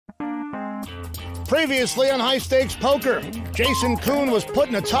Previously on High Stakes Poker, Jason Kuhn was put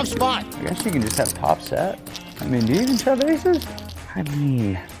in a tough spot. I guess you can just have top set. I mean, do you even shove aces? I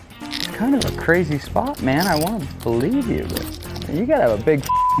mean, it's kind of a crazy spot, man. I want to believe you, but you gotta have a big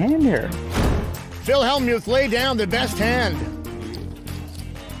hand here. Phil Hellmuth laid down the best hand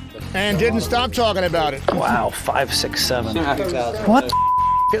and didn't stop talking about it. Wow, 5, 6, 7. What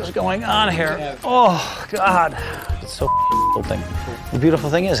the is going on here? Oh, God. It's so thing. The beautiful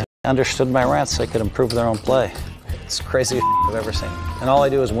thing is, I understood my rants, they could improve their own play. It's the craziest I've ever seen. And all I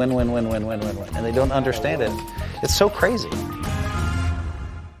do is win, win, win, win, win, win, win. And they don't understand it. It's so crazy.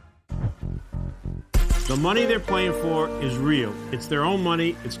 The money they're playing for is real. It's their own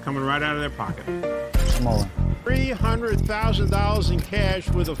money. It's coming right out of their pocket. Come on. $300,000 in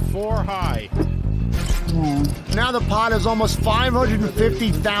cash with a 4 high. Now the pot is almost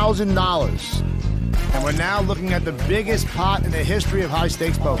 $550,000. And we're now looking at the biggest pot in the history of high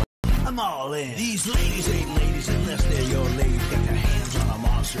stakes poker. I'm all in. These ladies ain't ladies unless they're your lady. Got their hands on a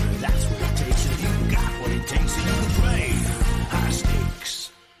monster, and that's what it takes. If you got what it takes, then you can play high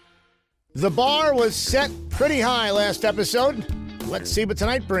stakes. The bar was set pretty high last episode. Let's see what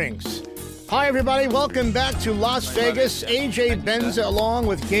tonight brings. Hi, everybody. Welcome back to Las Vegas. AJ Benza along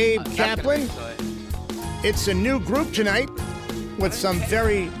with Gabe Kaplan. It's a new group tonight with some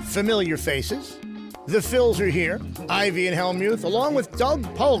very familiar faces. The Phils are here, Ivy and Hellmuth, along with Doug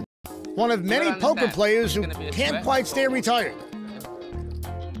Polk, one of many poker players who can't quite stay retired.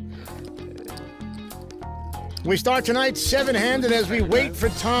 We start tonight 7-handed as we wait for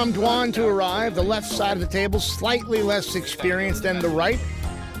Tom Dwan to arrive. The left side of the table slightly less experienced than the right,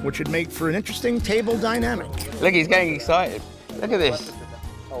 which would make for an interesting table dynamic. Look, he's getting excited. Look at this.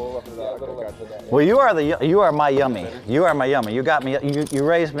 Well, you are my yummy. You are my yummy. You got me. You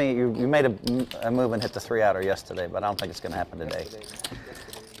raised me. You made a move and hit the 3-outer yesterday, but I don't think it's going to happen today.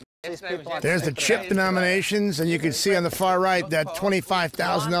 There's the chip denominations, and you can see on the far right that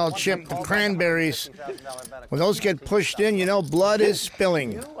 $25,000 chip, the cranberries. When those get pushed in, you know blood is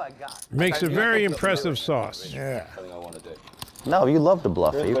spilling. Makes a very impressive sauce. Yeah. No, you love to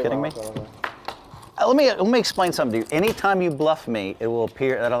bluff. Are you kidding me? Let me explain something to you. Anytime you bluff me, it will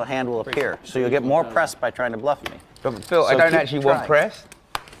appear, that other hand will appear. So you'll get more press by trying to bluff me. But Phil, I don't actually want press.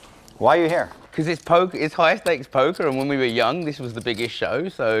 Why are you here? Because it's poker, it's high stakes poker, and when we were young, this was the biggest show.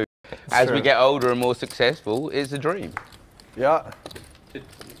 So as we get older and more successful, it's a dream. Yeah.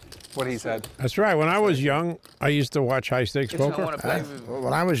 What he said. That's right. When I was young, I used to watch high stakes poker.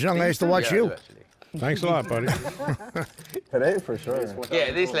 When I was young, I used to watch you. Thanks a lot, buddy. Today, for sure. Yeah,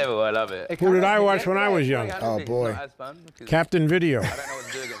 at this level, I love it. Who did I watch when I was young? Oh, boy. Captain Video.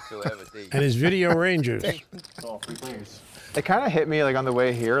 And his Video Rangers. It kind of hit me like on the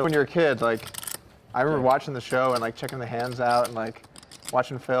way here. When you're a kid, like, I remember watching the show and like checking the hands out and like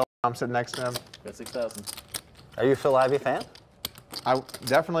watching Phil. I'm sitting next to him. Got 6,000. Are you a Phil Ivey fan? I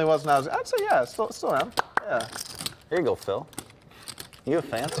definitely was when I was. I'd say yeah, still am. Yeah. Here you go, Phil. You a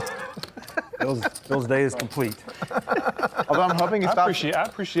fan? Phil's day is complete. Although I'm hoping he stops. I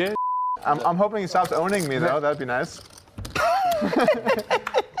appreciate it. I'm hoping he stops owning me though. That'd be nice.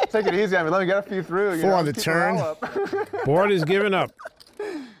 Take it easy on me. Let me get a few through. 4 on the turn. Board is given up.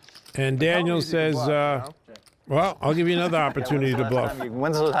 And Daniel says, well, I'll give you another opportunity to bluff.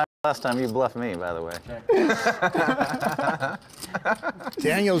 When's the last time you bluffed me, by the way?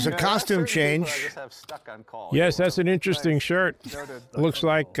 Daniel's a costume change. Yes, that's an interesting shirt. Looks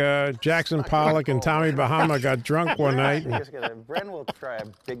like Jackson Pollock and Tommy Bahama got drunk one night. Bren will try a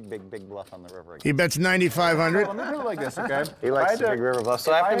big bluff on the river again. He bets 9,500. Let me do it like this, okay? He likes the big river bluff,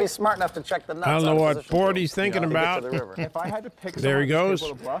 so I have to be smart enough to check the nuts. I don't know what board he's thinking about. If I had to pick There he goes.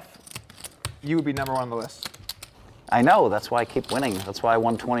 To bluff, you would be #1 on the list. I know, that's why I keep winning. That's why I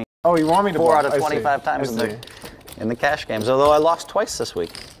won 20. Oh, you want me to bluff? 4 out of 25 times in the cash games, although I lost twice this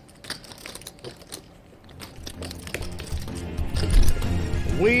week.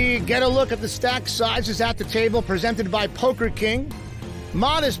 We get a look at the stack sizes at the table presented by Poker King.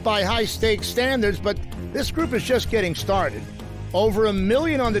 Modest by high stakes standards, but this group is just getting started. Over $1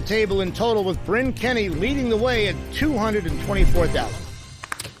 million on the table in total, with Bryn Kenny leading the way at $224,000.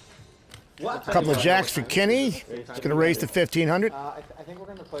 A couple of jacks for Kenny. He's going to raise to 1,500. I think we're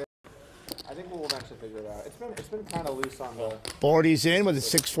going to play. I think we'll eventually figure it out. It's been kind of loose on the. Bordy's in with a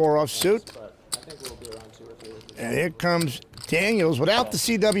 6-4 offsuit. But I think we'll be around 2 or 3. And here comes Daniels without the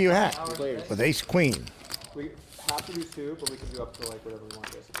CW hat, with ace queen. We have to do 2, but we can do up to like whatever we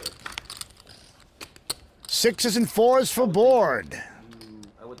want, basically. 6s and 4s for Board.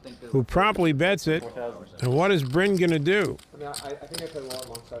 Who promptly bets it. And what is Bryn going to do? I mean, I think I played well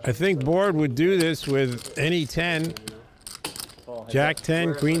alongside. I think Board would do this with any 10, Jack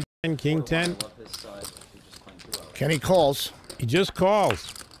 10, Queen 10, king 10. Kenny calls. He just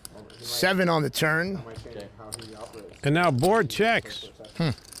calls. 7 on the turn. And now board checks.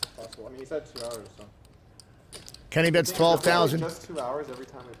 Kenny bets 12,000. Just 2 hours every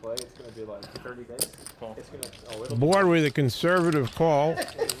time we play. It's going to be like 30 days. It's going to Board with a conservative call.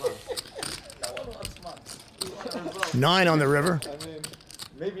 9 on the river.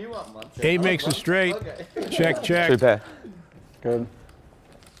 maybe you want months. 8 makes a straight. Check, check. Super. Good.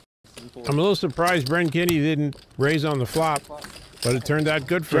 I'm a little surprised Brent Kinney didn't raise on the flop, but it turned out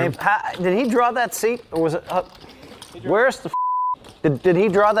good for him. Did he draw that seat, or was it? Where's the? Did he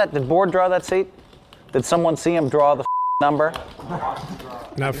draw that? Did board draw that seat? Did someone see him draw the number?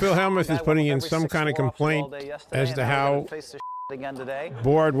 Now Phil Hellmuth is putting in some kind of complaint as to how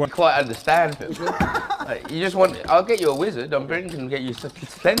board was. Quite understand him. You just want. I'll get you a wizard. I'm bringing and get you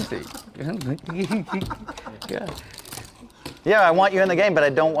plenty. Yeah. Yeah, I want you in the game, but I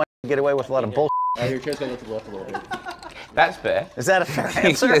don't want you to get away with a lot of bullshit. Your chair's gonna look to the left a little bit. That's fair. Is that a fair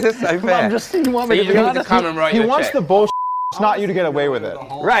answer? That's so fair. I'm just, you want me So to you be need to honest? come and write He your wants check. the bullshit. It's not you to get away with it.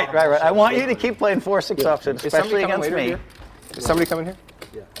 Right. I want you to keep playing 4-6 options, especially against me. Is somebody coming here?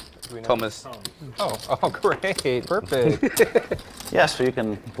 Thomas. Oh, great. Perfect. Yeah, so you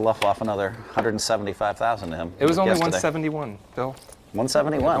can bluff off another 175,000 to him. It was only yesterday. 171, Bill.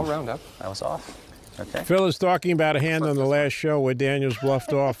 171. I'll round up. That was off. Okay. Phil is talking about a hand on the last show where Daniels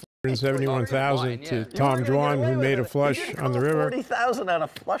bluffed off 171,000 to Tom Dwan, who made a flush on the river. 40,000 on a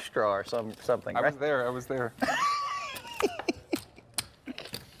flush draw or something, I right? was there.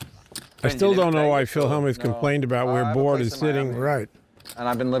 I still don't know why Phil Hellmuth complained about where board is sitting. Right. And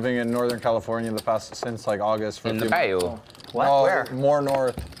I've been living in Northern California since like August. For In the Bay or? What? No, Where? more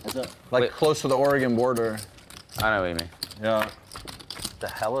north. Like Wait. close to the Oregon border. I know what you mean. Yeah. The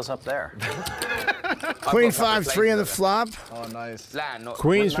hell is up there? Queen 5-3 on the flop. Oh, nice. Land, not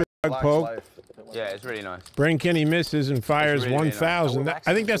Queens for Doug Black's Poke. life. Yeah, it's really nice. Brent Kinney misses and fires really, really nice. 1,000. I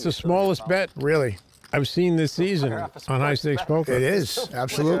think that's the smallest bet Really. I've seen this season on high stakes poker. It is.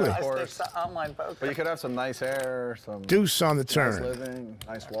 Absolutely. Of course. Online poker. But you could have some nice air, some Deuce on the nice turn. living,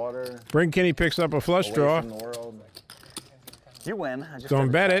 nice water, Brent Kinney picks up a flush away draw. from the world. You win. I just Don't had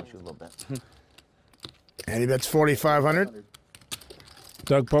to bet challenge it. you a little bit. And he bets 4,500.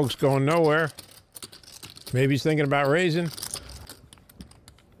 Doug Polk's going nowhere. Maybe he's thinking about raising.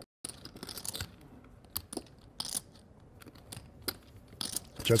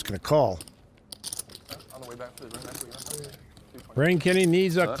 Just going to call. On the way back to the room. Brent Kinney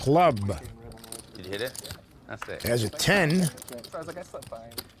needs a club. Did you hit it? That's it. Has a 10. So I was like, I slept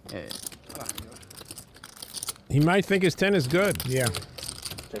fine. Yeah. He might think his 10 is good. Yeah.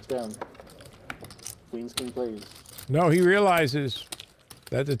 Checks down. Queens, king plays. No, he realizes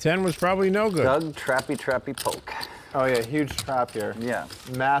that the 10 was probably no good. Doug Trappy Poke. Oh, yeah, huge trap here. Yeah.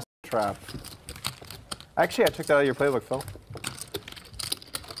 Massive trap. Actually, I took that out of your playbook, Phil.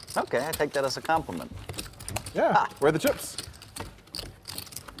 Okay, I take that as a compliment. Yeah, where are the chips?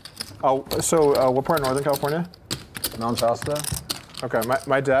 Oh, so what part of Northern California? Mount Shasta? Okay,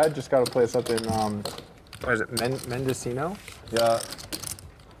 my dad just got a place up in, what is it, Mendocino? Yeah.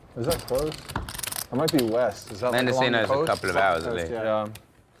 Is that close? It might be west. Is that like along the Mendocino's a coast? couple of hours at Coast, least. yeah.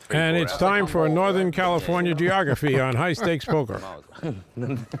 Yeah. And it's time for Northern California geography on high stakes poker.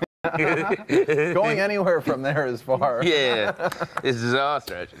 Going anywhere from there is far. Yeah, it's a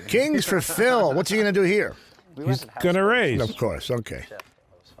disaster actually. Kings for Phil. What's he going to do here? He's going to raise. Of course. Okay.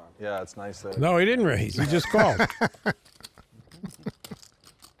 Yeah, it's nice there. No, he didn't raise. He just called.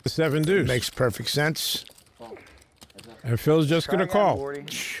 7 deuce. Makes perfect sense. And Phil's just going to call.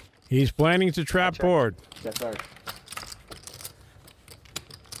 He's planning to trap board. That's sorry.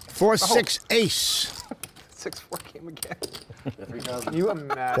 4-6 ace. 6-4 came again. 3,000. You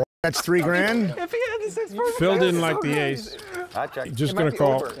imagine. That's $3,000. If he had the 6-4, Phil didn't like the ace. I check. He's just going to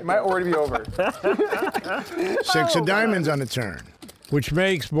call, It might already be over. 6 of diamonds on the turn. which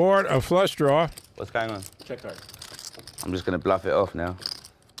makes board a flush draw. What's going on? Check card. I'm just gonna bluff it off now.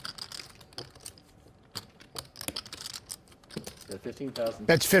 Got 15,000.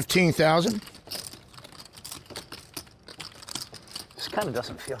 That's 15,000. This kind of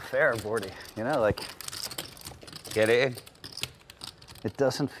doesn't feel fair, Bordy. You know, like, Get it in. it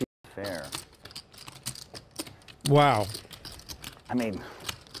doesn't feel fair. Wow. I mean,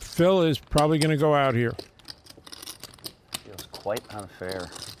 Phil is probably going to go out here. feels quite unfair.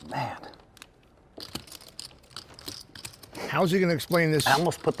 Man, How's he going to explain this? I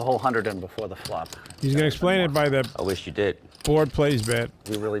almost put the whole 100 in before the flop. He's going to explain it by the I wish you did. board plays bet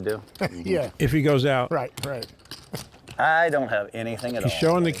You really do? Yeah. if he goes out. Right, right. I don't have anything at all. He's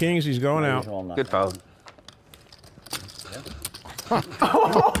showing the kings, he's going out. Usual, I'm not Good foul.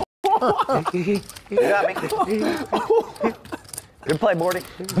 You got me. Good play, Bordy.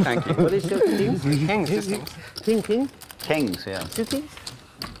 Thank you. What is your kings? Kings, just kings. King? Kings, yeah. 2 kings?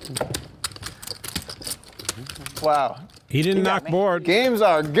 Wow. He didn't knock board. Games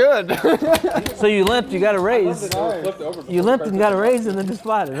are good. So you limped, you got a raise. You limped and got a raise and then just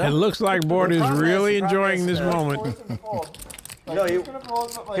spotted, It huh? looks like Board is really enjoying this moment. No, he would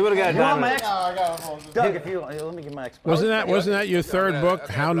have got a diamond. Doug, if you let me give my explanation. Wasn't that your third book,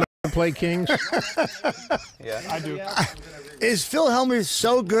 How Not to Play Kings? Yeah, I do. Is Phil Hellmuth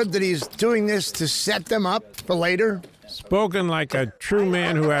so good that he's doing this to set them up for later? Spoken like a true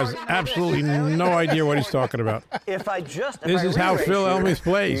man who has absolutely no idea what he's talking about. If I just This is how Phil Hellmuth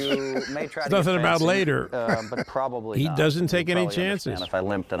plays. You may try It's to nothing get about fancy, later. But probably He not. doesn't take You'll any probably chances. understand if I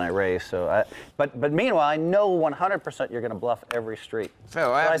limped and I raised. So, but meanwhile, I know 100% you're going to bluff every street.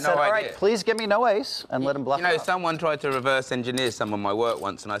 Phil, I So have said, no all idea. right, please give me no ace and let him bluff. You know, it out. someone tried to reverse engineer some of my work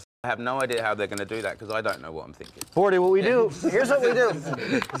once, and I said, I have no idea how they're going to do that because I don't know what I'm thinking. Bordy, what we do, here's what we do.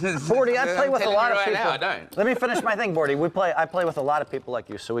 Bordy, I play I'm with a telling lot you of right people. now, I don't. Let me finish my thing, Bordy. I play with a lot of people like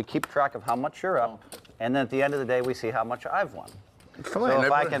you, so we keep track of how much you're up, and then at the end of the day, we see how much I've won. Come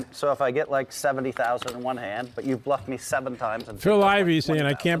on, So if I get like 70,000 in one hand, but you've bluffed me 7 times. And Phil Ivey saying,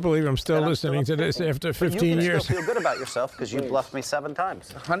 I can't believe I'm still listening to this after 15 you years. can still feel good about yourself because you bluffed me 7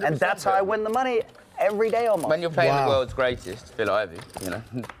 times. And that's how I win the money every day almost. When you're playing the world's greatest, Phil Ivey, you know.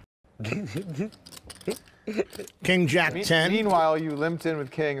 King Jack 10. Meanwhile, you limped in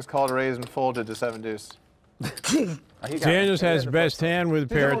with kings, called a raise, and folded to 7 deuce. Daniels has best hand with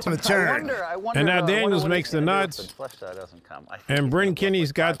pair On the turn. And now Daniels makes the nuts. And Bryn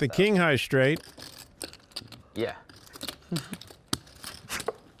Kinney's got the king high straight. Yeah.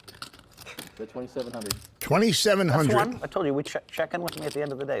 The 2,700. 2,700. I told you, we check in with me at the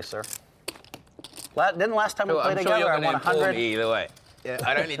end of the day, sir. Didn't last time we Phil, played I'm sure together, you're I going to won inform 100. me either way. Yeah,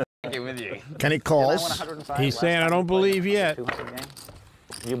 I don't need to check in with you. Kenny calls. He's saying, I don't believe yet.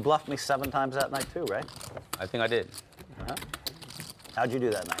 You bluffed me 7 times that night too, right? I think I did. How'd you do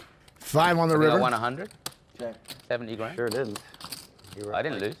that night? 5 on the I river. won 100. Check. 70 grand. Sure didn't. You were I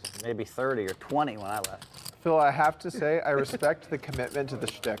didn't like lose. Maybe 30 or 20 when I left. Phil, I have to say, I respect the commitment to the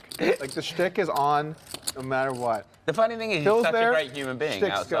shtick. Like, the shtick is on no matter what. The funny thing is, Phil's he's such there, a great human being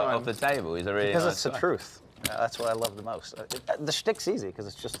shtick's outside going. off the table. He's a really Because nice it's the guy. truth. That's what I love the most. The shtick's easy because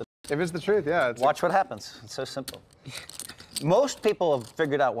it's just If it's the truth, yeah. It's watch what happens. It's so simple. Most people have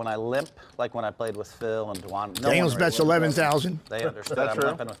figured out when I limp, like when I played with Phil and Dwan. Daniels bets 11,000. They understood That's I'm true.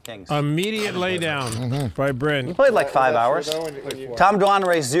 limping with kings. Immediate laydown by Bryn. You played like 5 hours. Tom Dwan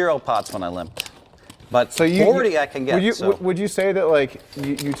raised 0 pots when I limped. But So you, 40 I can get. Would you, so. would you say that, like,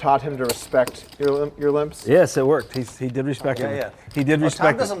 you taught him to respect your limps? Yes, it worked. He did respect Yeah, it. yeah. He did Well, respect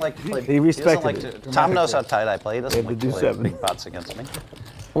Tom doesn't like to play. He respected doesn't like to, Tom knows how tight I play. He doesn't like to do play 7. big pots against me.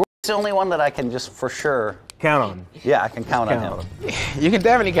 He's the only one that I can just for sure. Count on. Yeah, I can count on him. You can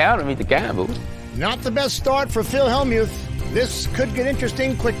definitely count on me to gamble. Not the best start for Phil Hellmuth. This could get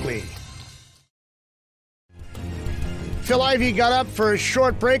interesting quickly. Phil Ivey got up for a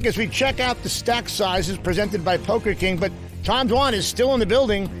short break as we check out the stack sizes presented by Poker King, but Tom Dwan is still in the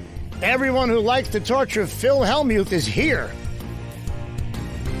building. Everyone who likes to torture Phil Hellmuth is here.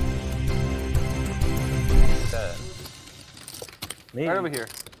 Right over here.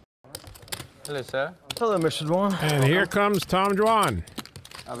 Hello, sir. Hello, Mr. Dwan. And here comes Tom Dwan.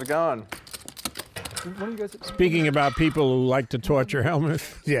 How's it going? When are you guys? Speaking about people who like to torture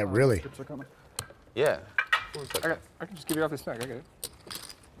Hellmuth. Yeah, really. Yeah. I can just give you off the stack. I get it.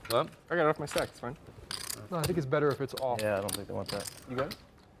 Well, I got it off my stack. It's fine. No, I think it's better if it's off. Yeah, I don't think they want that. You got it?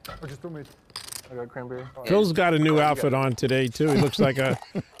 Or just throw me. I got cranberry. Phil's got a new outfit on today, too. He looks like a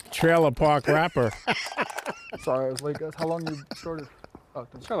trailer park rapper. Sorry, I was late, guys. How long you started? Oh,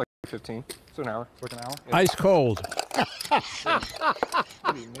 it's kind of like 15. So an hour. Like an hour. Yeah. Ice cold.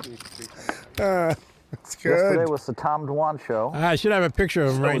 Maybe 3 times. That's good. Yesterday was the Tom Dwan show. I should have a picture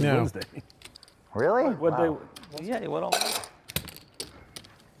of him right now. Wednesday. Really? What Wow. day? Yeah, you went on.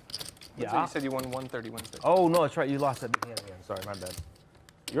 Yeah. You said you won 130 Wednesday. Oh, no, that's right. You lost that. Yeah, sorry, my bad.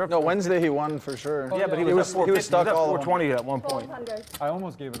 You're up No, Wednesday he won for sure. Yeah, but he he was, was stuck at all 420 at one point. I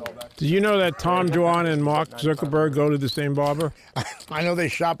almost gave it all back. Did you know that Tom Dwan and Mark Zuckerberg go to the same barber? I know they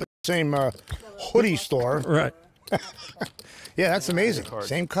shop at the same hoodie store. Right. Yeah, that's amazing.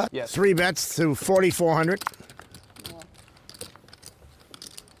 Same cut. Yes. 3 bets to 4,400.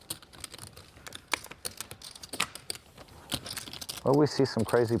 Well, we see some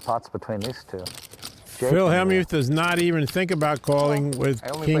crazy pots between these two. Phil Hellmuth does not even think about calling with I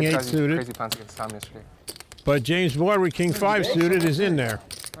only King played 8 crazy suited, punts against Tom yesterday. but James Boyd with King 5 suited is in there.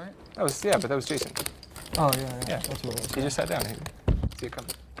 Right? That was but that was Jason. Oh yeah. Yeah, that's what it was. He just sat down. He see it coming.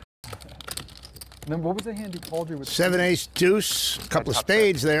 And then what was the hand he called you with? 7-ace deuce, a couple of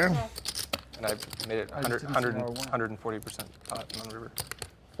spades there. And I made it 140% pot on the river.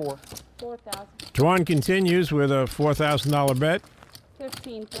 4,000. Dwan continues with a $4,000 bet.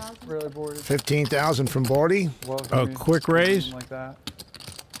 15,000. Really bored. 15,000 from Bordy. A quick raise. Like that.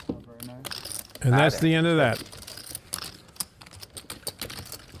 Oh, very nice. And that's the end of that.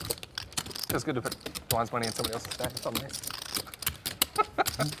 Feels good to put Dwan's money in somebody else's stack. It's all nice.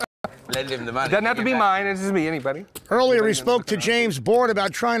 Lend him the money. It doesn't have to be mine. It just be anybody. Earlier, we spoke to James Board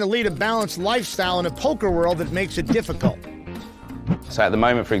about trying to lead a balanced lifestyle in a poker world that makes it difficult. So at the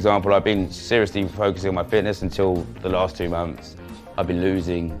moment, for example, I've been seriously focusing on my fitness until the last 2 months. I've been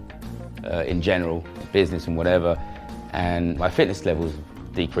losing in general, business and whatever, and my fitness levels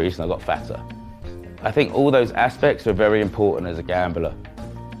decreased and I got fatter. I think all those aspects are very important as a gambler.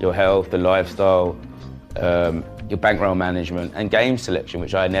 Your health, the lifestyle, your bankroll management, and game selection,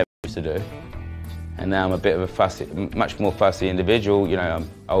 which I never used to do. And now I'm a bit of a fussy, much more fussy individual. You know, I'm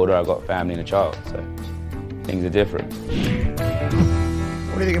older, I've got a family and a child, so things are different.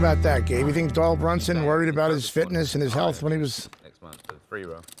 What do you think about that, Gabe? You think Doyle Brunson worried about his fitness and his health when he was... Next month, the free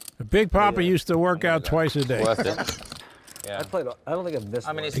roll. The Big Papa used to work out twice a day. Worth it. Yeah. I don't think I've missed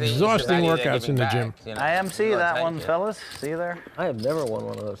one. Exhausting workouts in the gym. You know, IMC that one, fellas. See you there? I have never won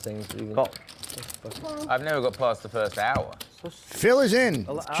one of those things. Call. I've never got past the first hour. Phil is in.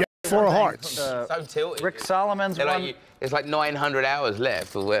 Jack 4 of hearts. So tilted. Rick Solomon's They're one. like, it's like 900 hours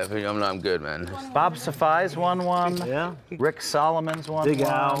left or whatever. I'm like, I'm good, man. Bob Safai's won one. Yeah. Rick Solomon's won Big one.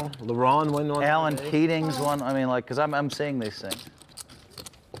 Al. LeBron won one. Alan Keating's one. I mean, like, because I'm seeing these things.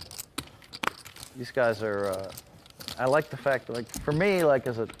 These guys are. I like the fact that, like, for me, like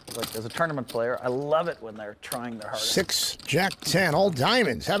as a tournament player, I love it when they're trying their hardest. 6, Jack 10, all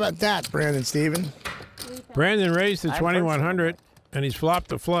diamonds. How about that, Brandon Steven? Brandon raised to 2,100, and he's flopped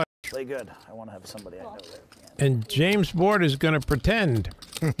the flush. Play good. I want to have somebody I know there. And James Board is going to pretend.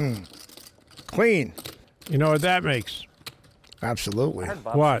 Clean. You know what that makes? Absolutely.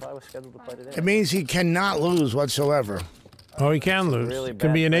 What? I was scheduled to play today. It means he cannot lose whatsoever. Oh, he can lose. Really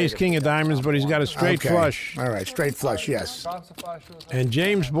Can be an bad ace, king of diamonds, but he's got a straight flush. All right, straight flush, yes. And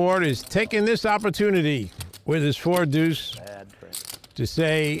James Board is taking this opportunity with his 4 deuce to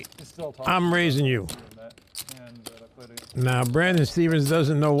say, I'm raising you. Now, Brandon Stevens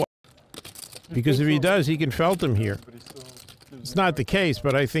doesn't know what, because if he does, he can felt him here. It's not the case,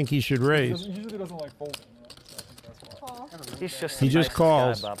 but I think he should raise. He usually doesn't like folding. He's He just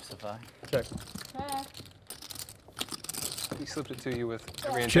calls. Bob Safai. Check. He slipped it to you with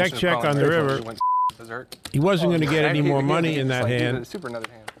every Check, intention of check calling on the very river. close. You went berserk. He wasn't going to get any more money in that hand. Super another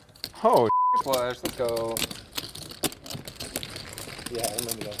hand. Oh, flush. Let's go. Yeah, I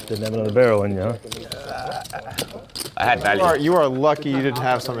remember that. Didn't have another barrel in you, huh? I had value. You are lucky you didn't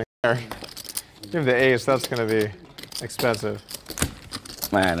have something there. Give him the ace. That's going to be expensive.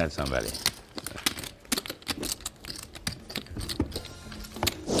 Man, that's some value.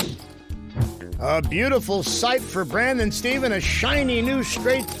 A beautiful sight for Brandon Steven. A shiny new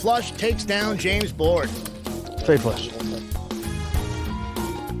straight flush takes down James Board. Straight flush.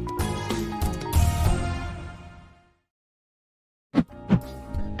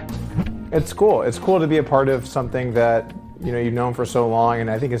 It's cool. It's cool to be a part of something that you've known for so long, and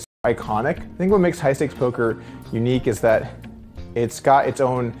I think it's iconic. I think what makes high stakes poker unique is that it's got its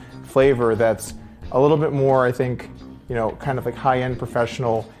own flavor that's a little bit more, I think, kind of like high-end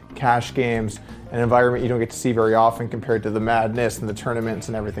professional cash games, an environment you don't get to see very often compared to the madness and the tournaments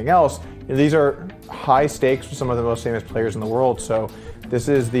and everything else. These are high stakes for some of the most famous players in the world, so this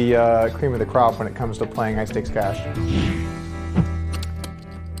is the cream of the crop when it comes to playing high stakes cash.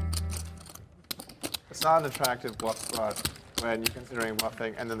 It's not an attractive bluff spot when you're considering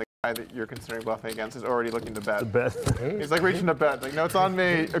bluffing, and then the guy that you're considering bluffing against is already looking to bet. He's like reaching to bet. Like, no, it's on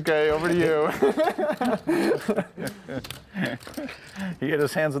me. Okay, over to you. He had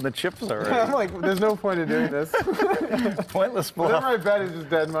his hands on the chips already. I'm like, there's no point in doing this. Pointless bluff. Whatever I bet is just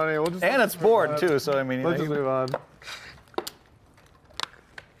dead money. We'll just And it's bored too, so I mean, let's just move on.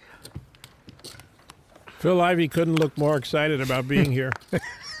 Phil Ivey couldn't look more excited about being here.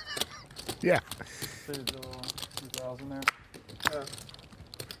 Yeah. 2,000 there.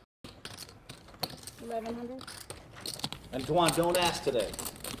 1,100. And Dwan, don't ask today.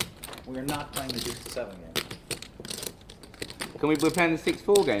 We are not playing the Deuce to 7 game. Can we play the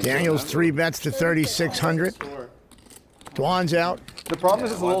 6-4 game? Daniel's 3 bets to 3,600. Dwan's out. The problem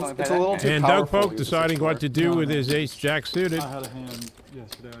is it's a little too And Doug Polk deciding what to do with his ace-jack suited. I had a hand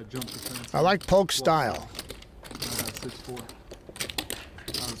yesterday. I jumped the fence. I like Polk's style. 6-4.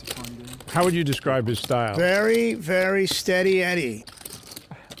 That was a fun game. How would you describe his style? Very, very steady Eddie.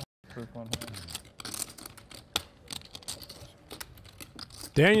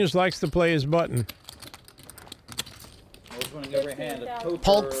 Daniels likes to play his button.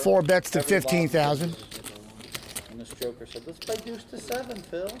 Polk 4 bets to 15,000. And this joker said, let's play deuce to 7,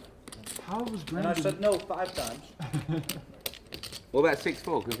 Phil. How was And I said no 5 times. What about 6-4?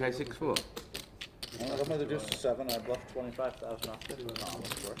 Can we play 6-4? I got the deuce to 7. I bluffed 25,000 off it.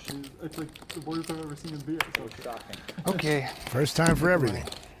 It's like the worst I've ever seen him be. So shocking. Okay. First time for everything.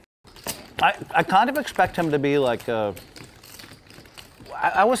 I kind of expect him to be like a.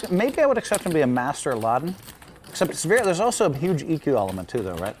 Maybe I would expect him to be a master Aladdin. Except it's there's also a huge EQ element too,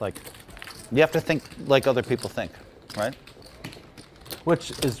 though, right? Like, you have to think like other people think, right?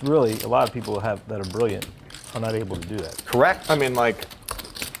 Which is really, a lot of people that are brilliant are not able to do that. Correct. I mean, like,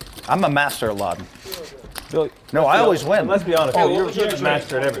 I'm a master Aladdin. Phil, No, I always win. Let's be honest, Oh, Phil, what you're was a your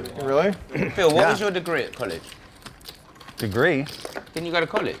master at everything. really? Phil, what Yeah. was your degree at college? Degree? Didn't you go to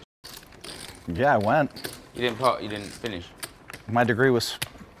college? Yeah, I went. You didn't finish. My degree was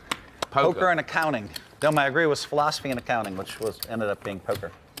Poker. poker and accounting. No, my degree was philosophy and accounting, which ended up being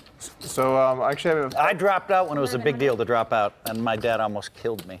poker. So actually, I dropped out when it was a big deal to drop out, and my dad almost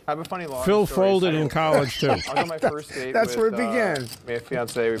killed me. I have a funny law. Phil story. folded So, in college, too. I was on my first date. That's with, where it began. My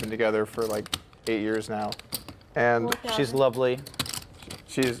fiance. We've been together for like 8 years now, and She's lovely.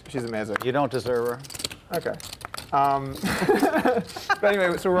 she's amazing. You don't deserve her. Okay. But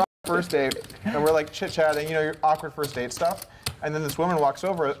anyway, so we're on the first date, and we're like chit-chatting, you know, your awkward first date stuff. And then this woman walks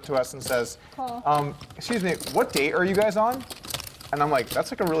over to us and says, excuse me, what date are you guys on? And I'm like,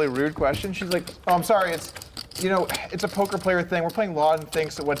 that's like a really rude question. She's like, oh, I'm sorry, it's, you know, it's a poker player thing. We're playing Law and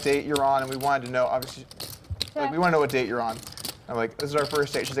thinks what date you're on, and we wanted to know, obviously, like, we want to know what date you're on. I'm like, this is our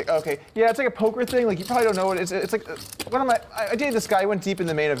first date. She's like, okay, yeah, it's like a poker thing. Like, you probably don't know what it is. It's like, I dated this guy, he went deep in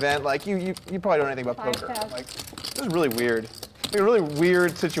the main event. Like, you probably don't know anything about poker. I'm like, this is really weird. It's like a really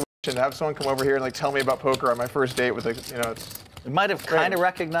weird situation to have someone come over here and like tell me about poker on my first date with, like, you know, It might have kind of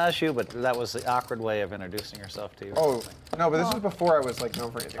recognized you, but that was the awkward way of introducing yourself to you. Oh, no, but this was before I was like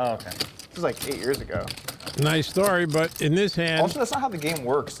known for anything. Oh, okay. This was like 8 years ago. Nice story, but in this hand, Also, that's not how the game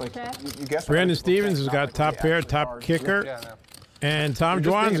works. Like, you guess. what Brandon other people Stevens think, has not got like top the pair, actual top cards. kicker, Yeah, I know. and Tom You're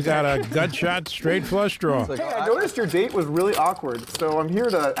just Dwan's being got a gut shot, straight flush draw. Hey, I noticed your date was really awkward, so I'm here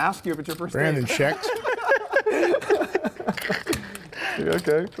to ask you if it's your first Brandon date. checked.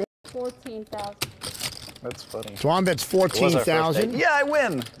 Okay. 14,000. That's funny. Dwan bets It was our first 14,000. date. Yeah, I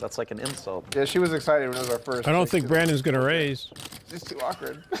win. That's like an insult. Yeah, she was excited when it was our first. I don't like, think Brandon's going to raise. It's too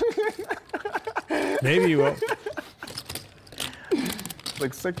awkward. Maybe he will.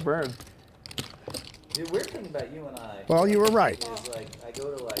 Like sick burn. The weird thing about you and I Well, you were right. is like I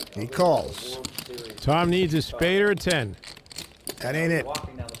go to like He calls. Tom needs a spade or a 10. That ain't it.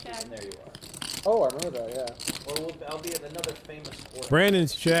 walking down the street and there you are. Oh, I remember that. Yeah. Or I'll be at another famous sport.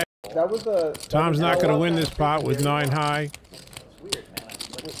 Brandon's check. That was the. Tom's not going to win this pot with 9 high. It's weird, man.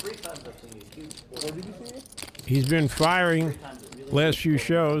 Like 3 times I've seen you huge sports. Where did you see me? He's been firing last few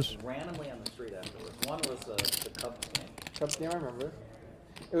shows. Randomly on the street afterwards. One was the Cubs game. Cubs game, I remember.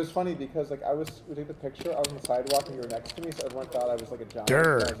 It was funny because like we took the picture, I was on the sidewalk and you were next to me, so everyone thought I was like a giant.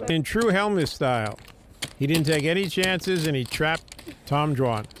 Durr. I was like, In true Helmuth style, he didn't take any chances and he trapped Tom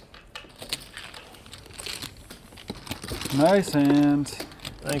Dwan. Nice hand.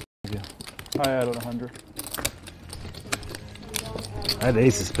 Thank you. I added 100. I had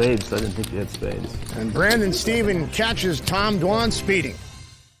ace of spades, so I didn't think you had spades. And Brandon Steven catches Tom Dwan speeding.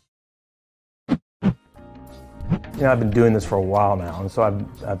 You know, I've been doing this for a while now, and so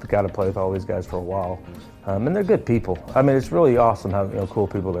I've got to play with all these guys for a while. And they're good people. I mean, it's really awesome how cool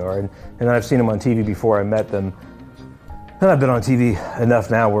people they are. And I've seen them on TV before I met them. And I've been on TV enough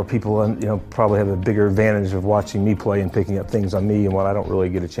now where people, probably have a bigger advantage of watching me play and picking up things on me and what I don't really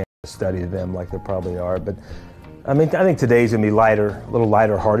get a chance to study them like they probably are. But I mean, I think today's gonna be lighter, a little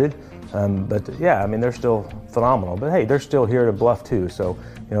lighter hearted. But yeah, I mean, they're still phenomenal. But hey, they're still here to bluff too. So,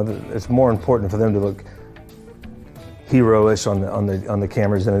 it's more important for them to look hero-ish on the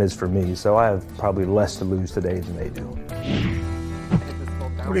cameras than it is for me. So I have probably less to lose today than they do.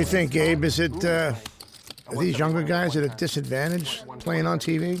 What do you think, Gabe? Is it are these younger guys at a disadvantage playing on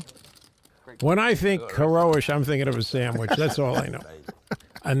TV? When I think heroish, I'm thinking of a sandwich. That's all I know.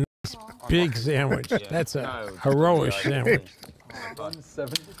 A nice big sandwich. That's a heroish sandwich.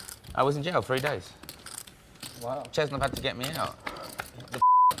 I was in jail 3 days. Wow. Chestnut had to get me out. The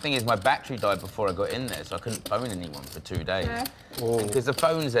thing is, my battery died before I got in there, so I couldn't phone anyone for 2 days. Because the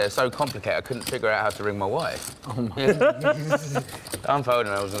phones there are so complicated, I couldn't figure out how to ring my wife. Oh my. I'm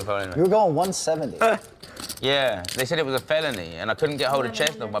phoning her, I was on the phone anyway. You were going 170. Yeah, they said it was a felony, and I couldn't get hold of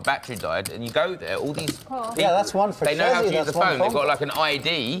Chestnut. My battery died, and you go there, all these. Yeah, that's one for They know how to Chesney, use the that's one phone. They've got call. like an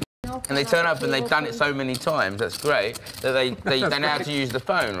ID. No And they turn up and they've done it so many times, that's great, that they know how to use the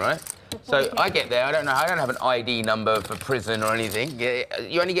phone, right? So I get there, I don't have an ID number for prison or anything.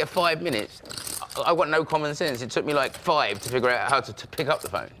 You only get 5 minutes. I've got no common sense. It took me like 5 to figure out how to pick up the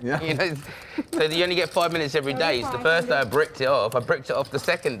phone. Yeah. You know? So you only get 5 minutes every day. So the first day I bricked it off the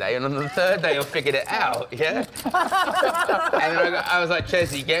second day, and on the third day I figured it out, yeah? And then I was like,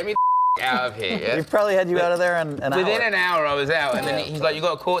 Chesney, get me the out of here, yeah? You probably had you out of there in an hour. Within an hour I was out, and then he's like, you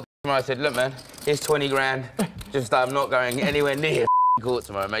got a court tomorrow. I said, look, man, here's 20 grand. Just I'm not going anywhere near court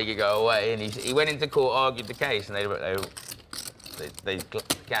tomorrow, make it go away. And he went into court, argued the case, and they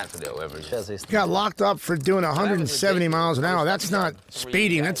cancelled it or whatever. He got locked up for doing 170 miles an hour. That's not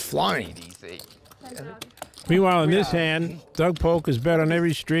speeding, that's flying. Meanwhile, in this hand, Doug Polk is bet on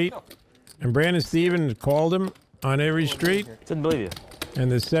every street, and Brandon Stevens called him on every street. Didn't believe you.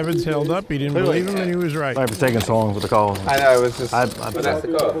 And the sevens held up. He didn't believe him, and he was right. Sorry for taking so long with the call. I know, it was just... I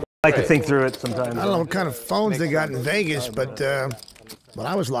like to think through it sometimes. I don't know what kind of phones they got in Vegas, but when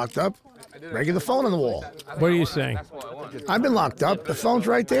I was locked up, regular phone on the wall. What are you saying? I've been locked up. The phone's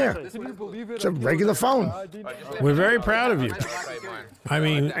right there. It's a regular phone. We're very proud of you. I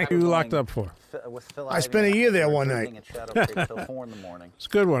mean, what are you locked up for? I spent a year there one night. It's a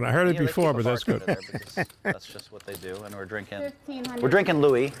good one. I heard it before, but that's good. That's just what they do, and we're drinking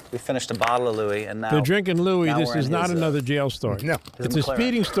Louis. We finished a bottle of Louis, and now they're drinking Louis. This is not another jail story. No, it's a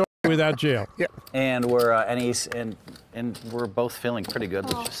speeding story without jail. Yeah, and we're and we're both feeling pretty good.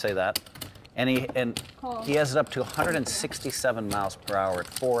 Let's just say that. And he has it up to 167 miles per hour at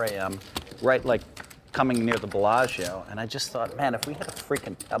 4 a.m. right like coming near the Bellagio. And I just thought, man, if we had a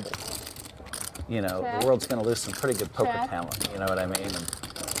freaking Pebble, you know, the world's going to lose some pretty good poker talent. You know what I mean? And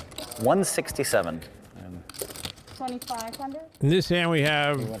 167. 2,500. In this hand, we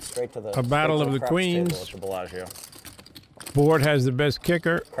have a battle of the queens. Board has the best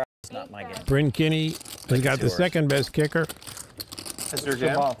kicker. Not my game. Bryn Kinney has got the second best kicker. That's your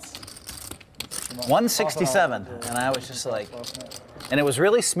jam? 167, and I was just like, and it was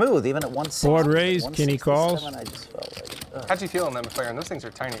really smooth, even at 160. Board raised, Kinney calls. I just felt like, how'd you feel in them, McLaren? Those things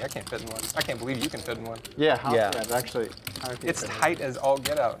are tiny. I can't fit in one. I can't believe you can fit in one. Yeah, actually. It's tight as all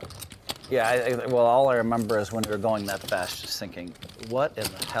get out. Yeah, well, all I remember is when we were going that fast, just thinking, what in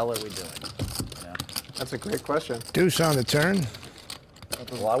the hell are we doing? Yeah. That's a great question. Deuce on the turn.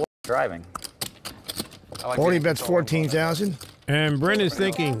 Well, I wasn't driving. 40 bets 14,000. And Bryn is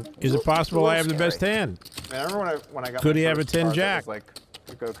thinking, is it possible I have the best hand? I remember when I got Could he have a 10 jack? Like,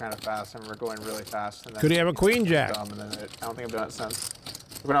 it go kind of fast, and we're going really fast. And then could he have a queen jack? And then I don't think I've done it since.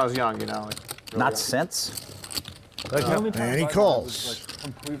 When I was young, you know. Like, really not since? And he calls. Like,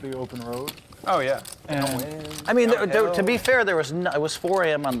 completely open road. Oh, yeah. I mean, to be fair, there was it was 4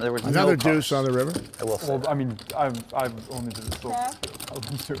 a.m. on there was another no deuce on the river. I will say. Well, I mean, I've only been still.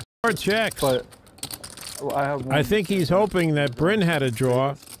 Or checks. But I think he's hoping that Bryn had a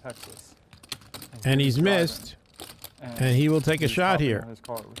draw, and he's missed, and he will take a shot here.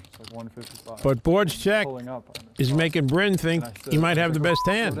 But Board's check is making Bryn think he might have the best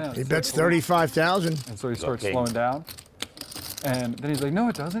hand. He bets 35,000. And so he starts slowing down, and then he's like, no,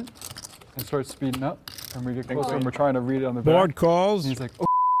 it doesn't, and starts speeding up, and we get closer, and we're trying to read it on the back. Board calls, and he's like, oh,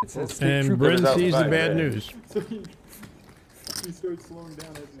 it's and Bryn sees the bad news. So he starts slowing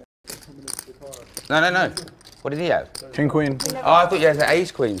down as he's coming into the car. No. What did he have? King, queen. Oh, I thought you had an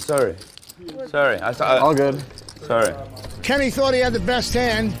ace queen. Sorry. All good. Sorry. Kenny thought he had the best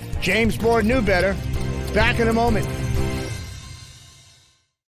hand. James Board knew better. Back in a moment.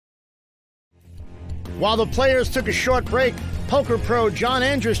 While the players took a short break, poker pro John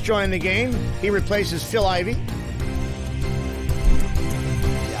Andrus joined the game. He replaces Phil Ivey.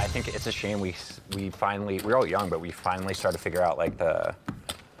 Yeah, I think it's a shame we were all young, but we finally started to figure out like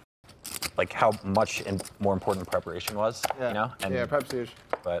how much more important preparation was, you know? And, yeah, prep's huge.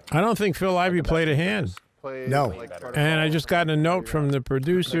 But I don't think Phil Ivey played a hand. No. And I just got a note from the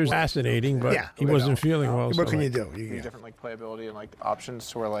producers, fascinating, but he wasn't feeling well. What can you do? You get different playability and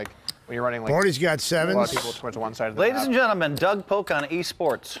options to where when you're running Bordy's got sevens. A lot of people towards one side of the Ladies map. and gentlemen, Doug Polk on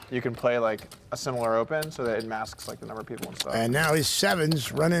eSports. You can play a similar open so that it masks the number of people and stuff. And now his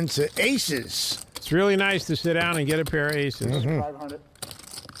sevens run into aces. It's really nice to sit down and get a pair of aces.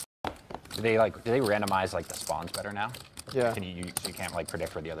 do they randomize the spawns better now? Yeah. So you can't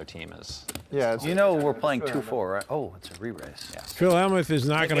predict where the other team is. Yeah. You know we're playing 2-4, right? Oh, it's a re-raise. Yeah. Phil Hellmuth is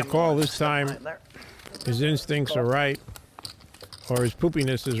not going to call this time. His instincts are right, or his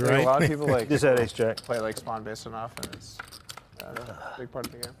poopiness is right. A lot of people just had ace jack. Play spawn based enough, and it's a big part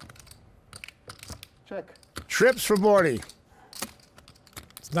of the game. Check. Trips for Bordy.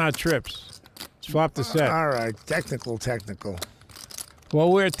 It's not trips. It's flop the set. All right, technical.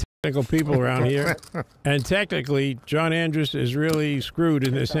 Well, we're technical people around here. And technically, John Andrus is really screwed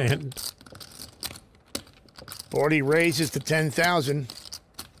in this hand. Bordy raises to 10,000.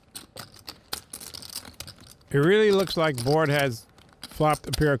 It really looks like Board has flopped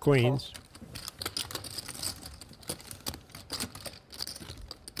a pair of queens.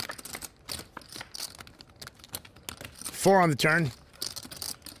 Four on the turn.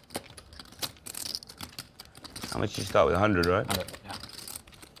 How much you start with? 100, right? 100, yeah.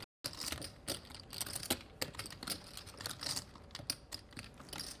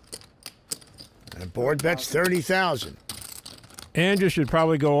 And Board bets 30,000. Andrew should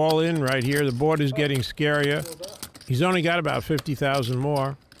probably go all in right here. The board is getting scarier. He's only got about 50,000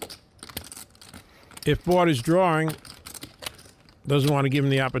 more. If Board is drawing, doesn't want to give him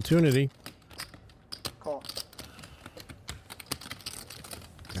the opportunity. Call.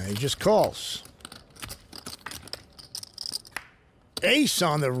 Now he just calls. Ace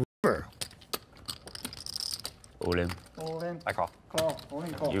on the river. All in. All in. I call. Call. All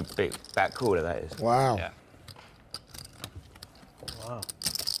in. Call. You big back caller, that is. Wow. Yeah. Wow.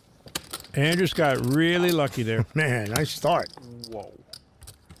 Andrews got really lucky there. Man, nice start. Whoa.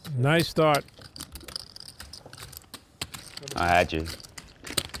 Nice start. I had you.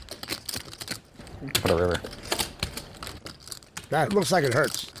 What a river. That looks like it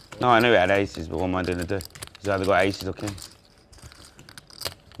hurts. No, I knew it had aces, but what am I going to do? He's either got aces or kings.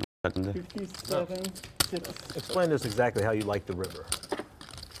 What I can do. 57, 6. Explain to us exactly how you like the river.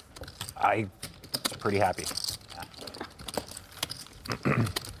 I'm pretty happy.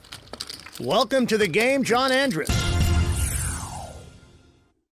 Welcome to the game, John Andrus.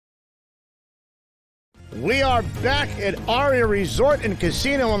 We are back at Aria Resort and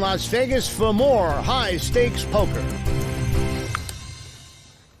Casino in Las Vegas for more high-stakes poker.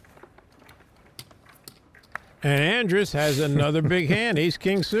 And Andrus has another big hand. Ace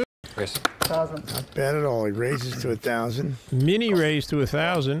King suit. Chris. 1,000. Not bad at all. He raises to 1,000. Mini raise to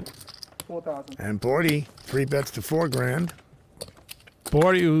 1,000. 4,000. And Bordy, 3 bets to 4 grand.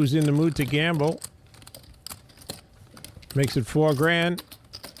 Bordy, who's in the mood to gamble, makes it 4 grand.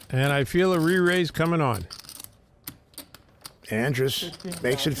 And I feel a re-raise coming on. Andrus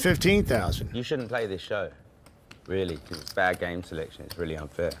makes it 15,000. You shouldn't play this show, really, because it's bad game selection. It's really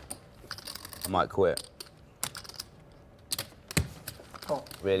unfair. I might quit. Call.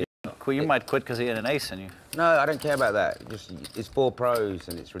 Really. Well, you might quit because he had an ace in you. No, I don't care about that. Just it's 4 pros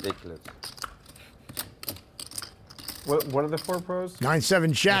and it's ridiculous. What are the 4 pros?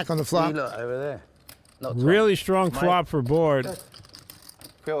 9-7 jack on the flop. You look over there. Not Really strong flop for Board. I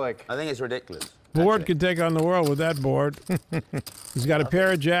feel like I think it's ridiculous. Board could take on the world with that board. He's got a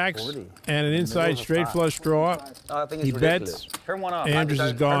pair of jacks and an inside straight flush draw. I think it's He ridiculous. bets. Turn one off. Andrews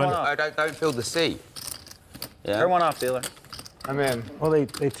is gone. I don't feel the C. Yeah. Turn one off, dealer. I'm in. Well, they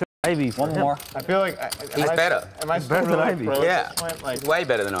took Ivy for One him. more. I feel like He's better. Am I He's better still than really Ivy. pro at Yeah. this point? Like, He's way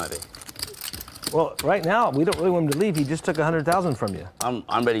better than Ivy. Well, right now we don't really want him to leave. He just took 100,000 from you.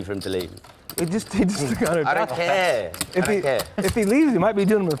 I'm ready for him to leave. He just took 100,000. I don't care. I don't care. If he leaves, you might be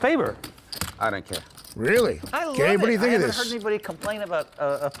doing him a favor. I don't care. Really? I love Gabe, what do you think I of haven't this? heard anybody complain about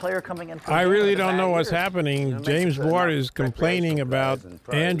a player coming in. For I a game really with a don't bad know what's year. happening. James Board is complaining about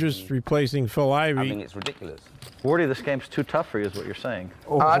Andrus replacing Phil I think Ivey. it's ridiculous. Wardy, this game's too tough for you, is what you're saying.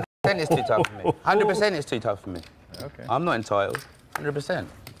 100% is too tough for me. 100% is too tough for me. Okay. I'm not entitled. 100%.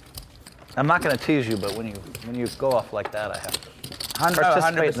 I'm not going to tease you, but when you go off like that, I have to.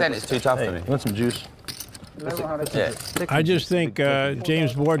 100% is too tough for me. You want some juice? Yeah. I just think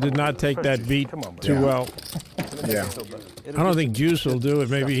James Board did not take that beat too well. Yeah. I don't think Juice will do it.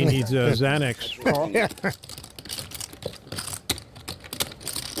 Maybe he needs Xanax.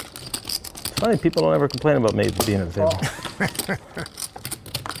 It's funny, people don't ever complain about me being at the table.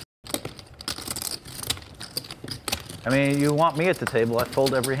 I mean, you want me at the table, I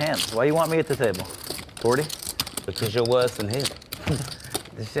fold every hand. Why you want me at the table? 40? Because you're worse than him.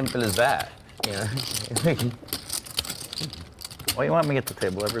 It's simple as that. You know? Why you want me at the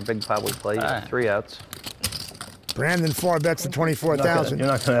table? Every big pot we play, you have 3 outs. Brandon, 4 bets to 24,000. You're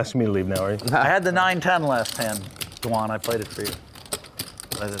not going to ask me to leave now, are you? I had the 9-10 last hand, Dwan. I played it for you.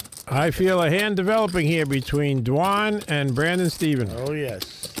 I feel a hand developing here between Dwan and Brandon Stevens. Oh,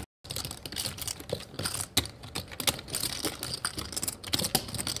 yes.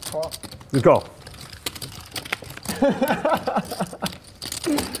 Let's go.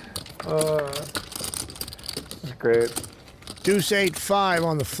 this is great. Deuce 8-5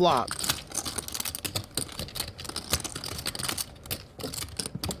 on the flop.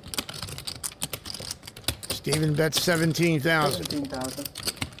 Steven bets 17,000. 17,000.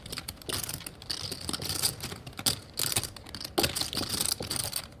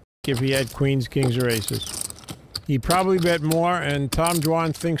 if he had queens, kings, or aces. He'd probably bet more, and Tom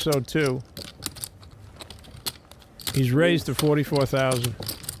Dwan thinks so too. He's raised to 44,000.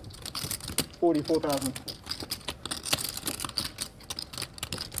 44,000.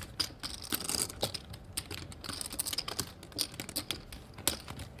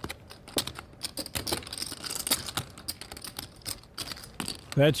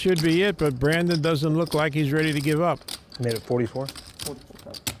 That should be it, but Brandon doesn't look like he's ready to give up. Made it 44?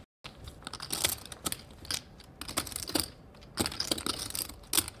 44,000.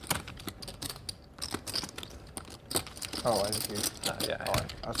 Oh, I see. Yeah.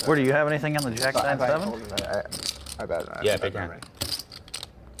 Oh, Where do you have anything on the Jack 9-7? I bet. Yeah, big hand.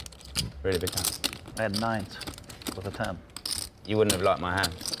 Really big hand. I had 9s with a 10. You wouldn't have liked my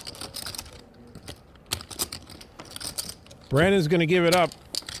hand. Brandon's going to give it up.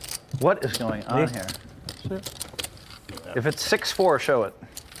 What is going on here? If it's 6-4, show it.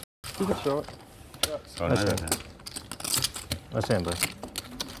 You can show it. Oh, no, no. That's handler.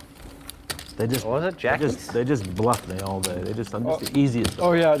 They just What was it? Jack? they just bluff me all day. I'm just the easiest.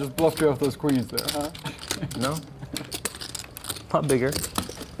 Oh yeah, just bluff you off those queens there, huh? No. Not bigger.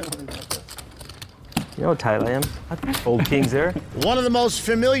 You know how tight I am? I fold kings there. One of the most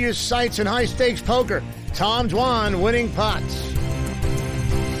familiar sights in high-stakes poker, Tom Dwan winning pots.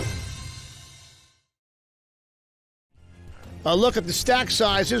 A look at the stack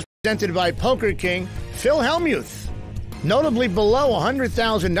sizes presented by Poker King, Phil Hellmuth. Notably below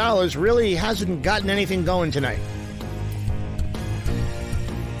 $100,000, really hasn't gotten anything going tonight.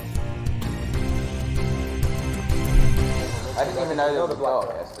 I didn't even know there was a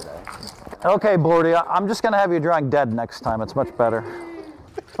blowout yesterday. Okay, Bordy, I'm just going to have you drawing dead next time. It's much better.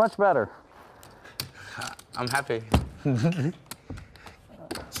 It's much better. I'm happy.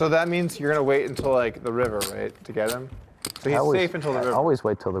 So that means you're gonna wait until like the river, right, to get him. So he's safe until the river. Always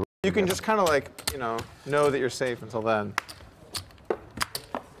wait till the river. You can just kind of like, you know that you're safe until then.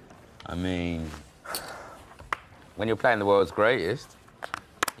 I mean, when you're playing the world's greatest,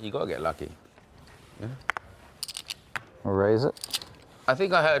 you gotta get lucky. Yeah. We'll raise it. I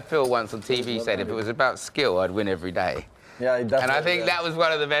think I heard Phil once on TV said if it was about skill, I'd win every day. Yeah, he definitely. And I think that was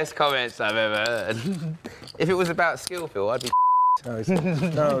one of the best comments I've ever heard. If it was about skill, Phil, I'd be. No, it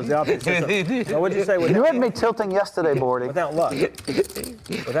was the opposite. No, what'd you say? You had me tilting yesterday, Bordy. Without luck. You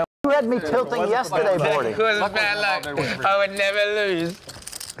had me tilting yesterday, Bordy. Because of bad luck, I would never lose.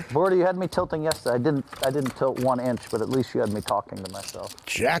 Bordy, you had me tilting yesterday. I didn't tilt 1 inch, but at least you had me talking to myself.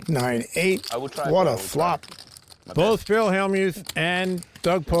 Jack 9-8. What a flop. Both Phil Hellmuth and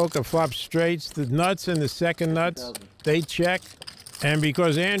Doug Polk have flopped straights. The nuts and the second nuts, they check. And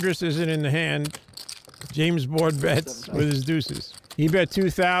because Andrus isn't in the hand, James board bets with his deuces. He bet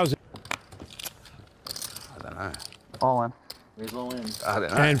 2,000. I don't know. All in. He's all in. I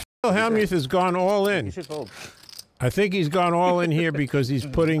don't know. And Phil Hellmuth has gone all in. You should fold. I think he's gone all in here because he's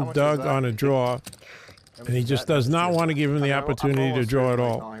putting Doug on a draw. And he just does not want to give him the opportunity to draw at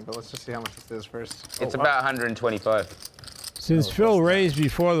all. But let's just see how much this is first. It's about 125. Since Phil raised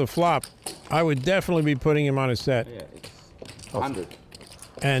before the flop, I would definitely be putting him on a set. Yeah, it's 100.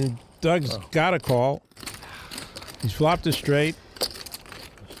 And Doug's got a call. He's flopped a straight.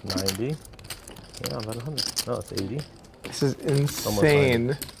 90. Yeah, about 100. No, it's 80. This is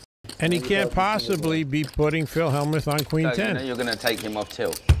insane. And he can't possibly be putting Phil Hellmuth on Queen Doug, 10. you know you're going to take him off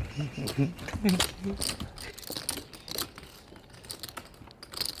tilt.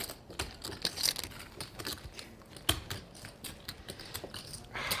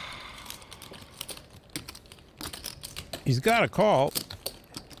 He's got a call.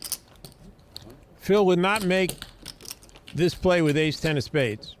 Phil would not make this play with ace-10 of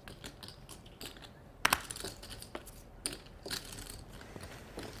spades.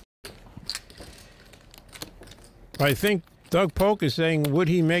 I think Doug Polk is saying, would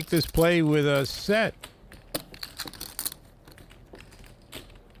he make this play with a set?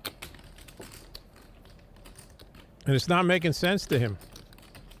 And it's not making sense to him.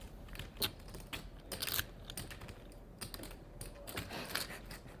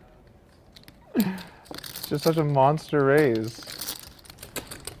 It's just such a monster raise.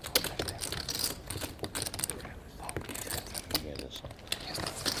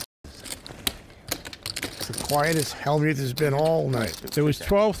 Quiet as Hellmuth has been all night. There was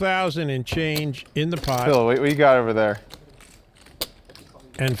 12,000 and change in the pot. Phil, what you got over there?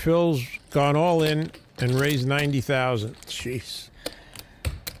 And Phil's gone all in and raised 90,000. Jeez.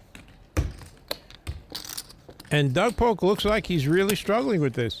 And Doug Polk looks like he's really struggling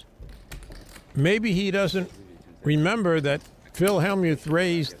with this. Maybe he doesn't remember that Phil Hellmuth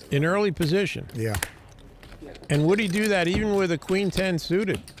raised in early position. Yeah. And would he do that even with a Queen 10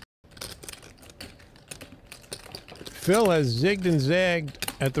 suited? Phil has zigged and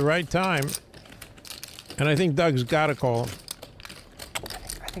zagged at the right time, and I think Doug's got to call him.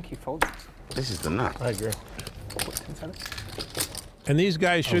 I think he folds. This is the nut. I agree. And these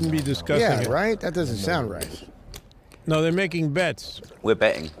guys shouldn't be discussing Yeah, it. right? That doesn't sound right. No, they're making bets. We're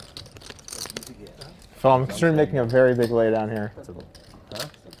betting. Phil, I'm considering making a very big lay down here.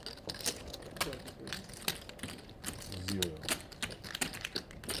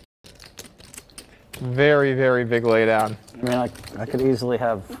 Very, very big lay down. I mean, I could easily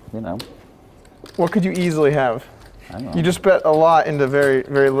have, you know. What could you easily have? I don't know. You just bet a lot into very,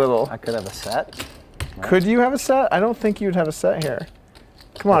 very little. I could have a set. Right? Could you have a set? I don't think you'd have a set here.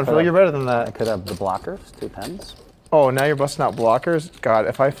 Come on, Phil, you're better than that. I could have the blockers, 2 tens. Oh, now you're busting out blockers? God,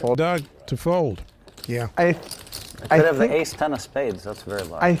 if I fold. Doug to fold. Yeah. I could have the ace 10 of spades. That's very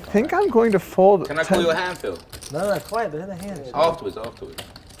large. I think I'm going to fold. Can I call you a hand, Phil? No, quiet. They're the hands. Afterwards.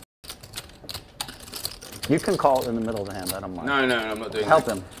 You can call it in the middle of the hand. I don't mind. No, I'm not doing Help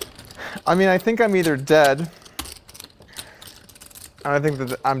that. him. I mean, I think I'm either dead. And I think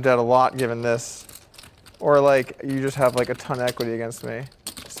that I'm dead a lot given this. Or like, you just have like a ton of equity against me.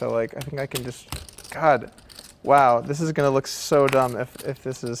 So like, I think I can just, God, wow, this is gonna look so dumb if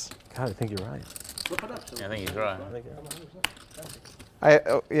this is. God, I think you're right. Yeah, I think he's right.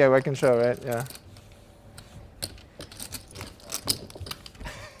 Yeah, I can show, right? Yeah.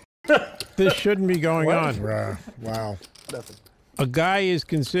 This shouldn't be going on. Wow. A guy is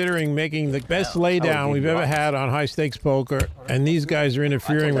considering making the best laydown we've ever had on high stakes poker, and these guys are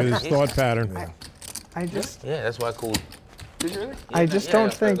interfering with his thought pattern. I just. Yeah, that's why I called. Did you really? I just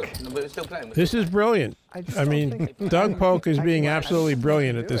don't think. No, but we're still playing. This is brilliant. I mean, Doug Polk is being absolutely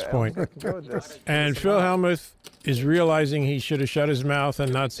brilliant at this point. And Phil Hellmuth is realizing he should have shut his mouth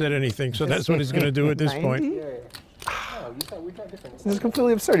and not said anything, so that's what he's going to do at this point. This is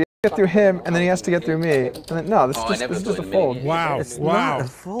completely absurd. He has to get through him, and then he has to get through me. And then, no, this is just a fold. Wow, It's wow. not a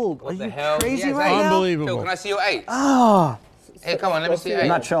fold. What Are the you hell? crazy Yes, right eight. now? Phil, Unbelievable. can I see your 8? Ah. Hey, come on, let me see your I'm 8.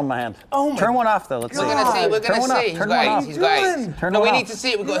 not showing my hand. Oh my Turn one off, though. Let's see. We're gonna see. We're Turn gonna one off. see. He's Turn got one 8. off. He's got 8. Turn No, one we off. need to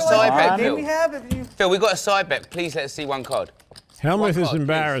see it. We've got a You're side like, bet, let Phil. me have it. You- Phil, we've got a side bet. Please let's see one card. Helmuth is card,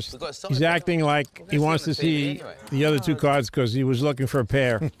 embarrassed. please. We've got a side He's bet. acting like he wants to see the other 2 cards because he was looking for a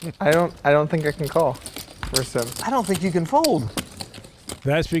pair. I don't think I can call for sim. I don't think you can fold.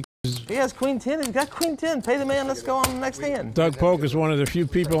 That's because He has queen 10. He's got queen 10. Pay the man. Let's go on the next hand. Doug Polk is one of the few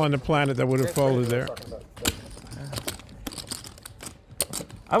people on the planet that would have folded there.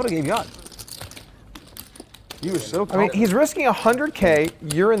 I would have gave you out. You were so I mean, he's risking 100K.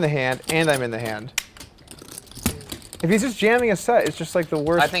 You're in the hand, and I'm in the hand. If he's just jamming a set, it's just like the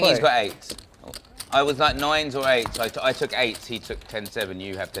worst. I think play. he's got 8s. I was like 9s or 8s. I took 8s. He took 10-7.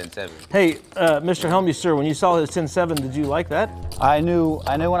 You have 10-7. Hey, Mr. Helmuth, sir, when you saw his 10-7, did you like that? I knew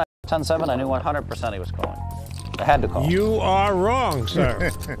when I 10-7, I knew 100% he was calling. I had to call. You are wrong,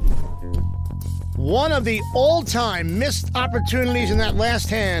 sir. One of the all-time missed opportunities in that last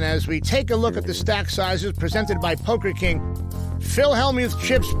hand as we take a look at the stack sizes presented by Poker King. Phil Hellmuth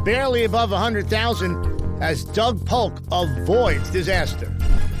chips barely above 100,000 as Doug Polk avoids disaster.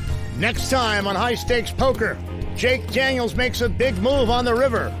 Next time on High Stakes Poker, Jake Daniels makes a big move on the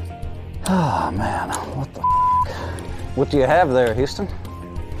river. Oh, man. What the f***? What do you have there, Houston?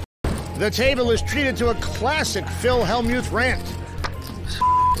 The table is treated to a classic Phil Hellmuth rant.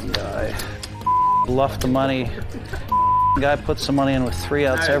 Guy bluffed the money. Guy put some money in with 3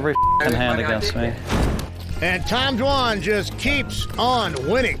 outs every hand against me. And Tom Dwan just keeps on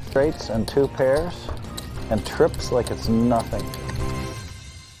winning. Straights and 2 pairs and trips like it's nothing.